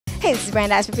Hey, this is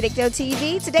Brandeis for Predicto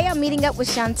TV. Today I'm meeting up with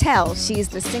Shontelle. She's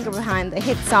the singer behind the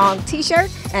hit song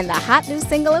T-Shirt and the hot new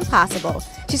single Impossible.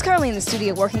 She's currently in the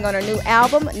studio working on her new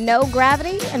album, No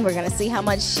Gravity, and we're going to see how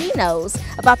much she knows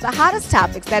about the hottest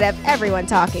topics that have everyone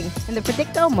talking in the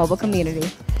Predicto mobile community.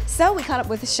 So we caught up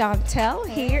with Shontelle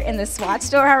here in the Swatch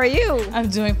store. How are you? I'm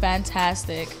doing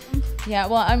fantastic. Yeah,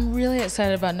 well, I'm really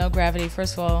excited about No Gravity.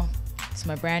 First of all, it's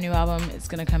my brand new album. It's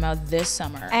going to come out this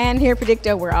summer. And here at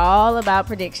Predicto, we're all about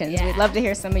predictions. Yeah. We'd love to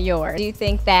hear some of yours. Do you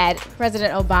think that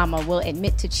President Obama will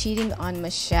admit to cheating on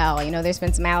Michelle? You know, there's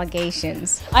been some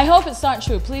allegations. I hope it's not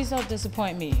true. Please don't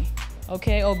disappoint me.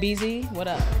 Okay, OBZ, what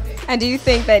up? And do you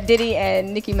think that Diddy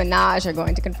and Nicki Minaj are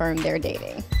going to confirm their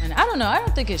dating? And I don't know. I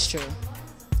don't think it's true.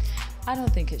 I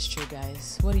don't think it's true,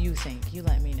 guys. What do you think? You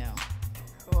let me know.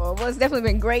 Well, it's definitely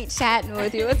been great chatting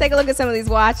with you. Let's take a look at some of these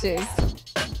watches.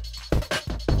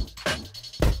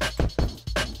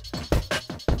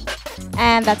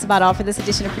 And that's about all for this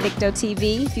edition of Predicto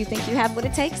TV. If you think you have what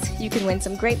it takes, you can win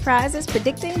some great prizes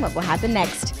predicting what will happen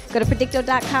next. Go to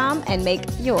Predicto.com and make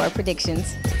your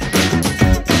predictions.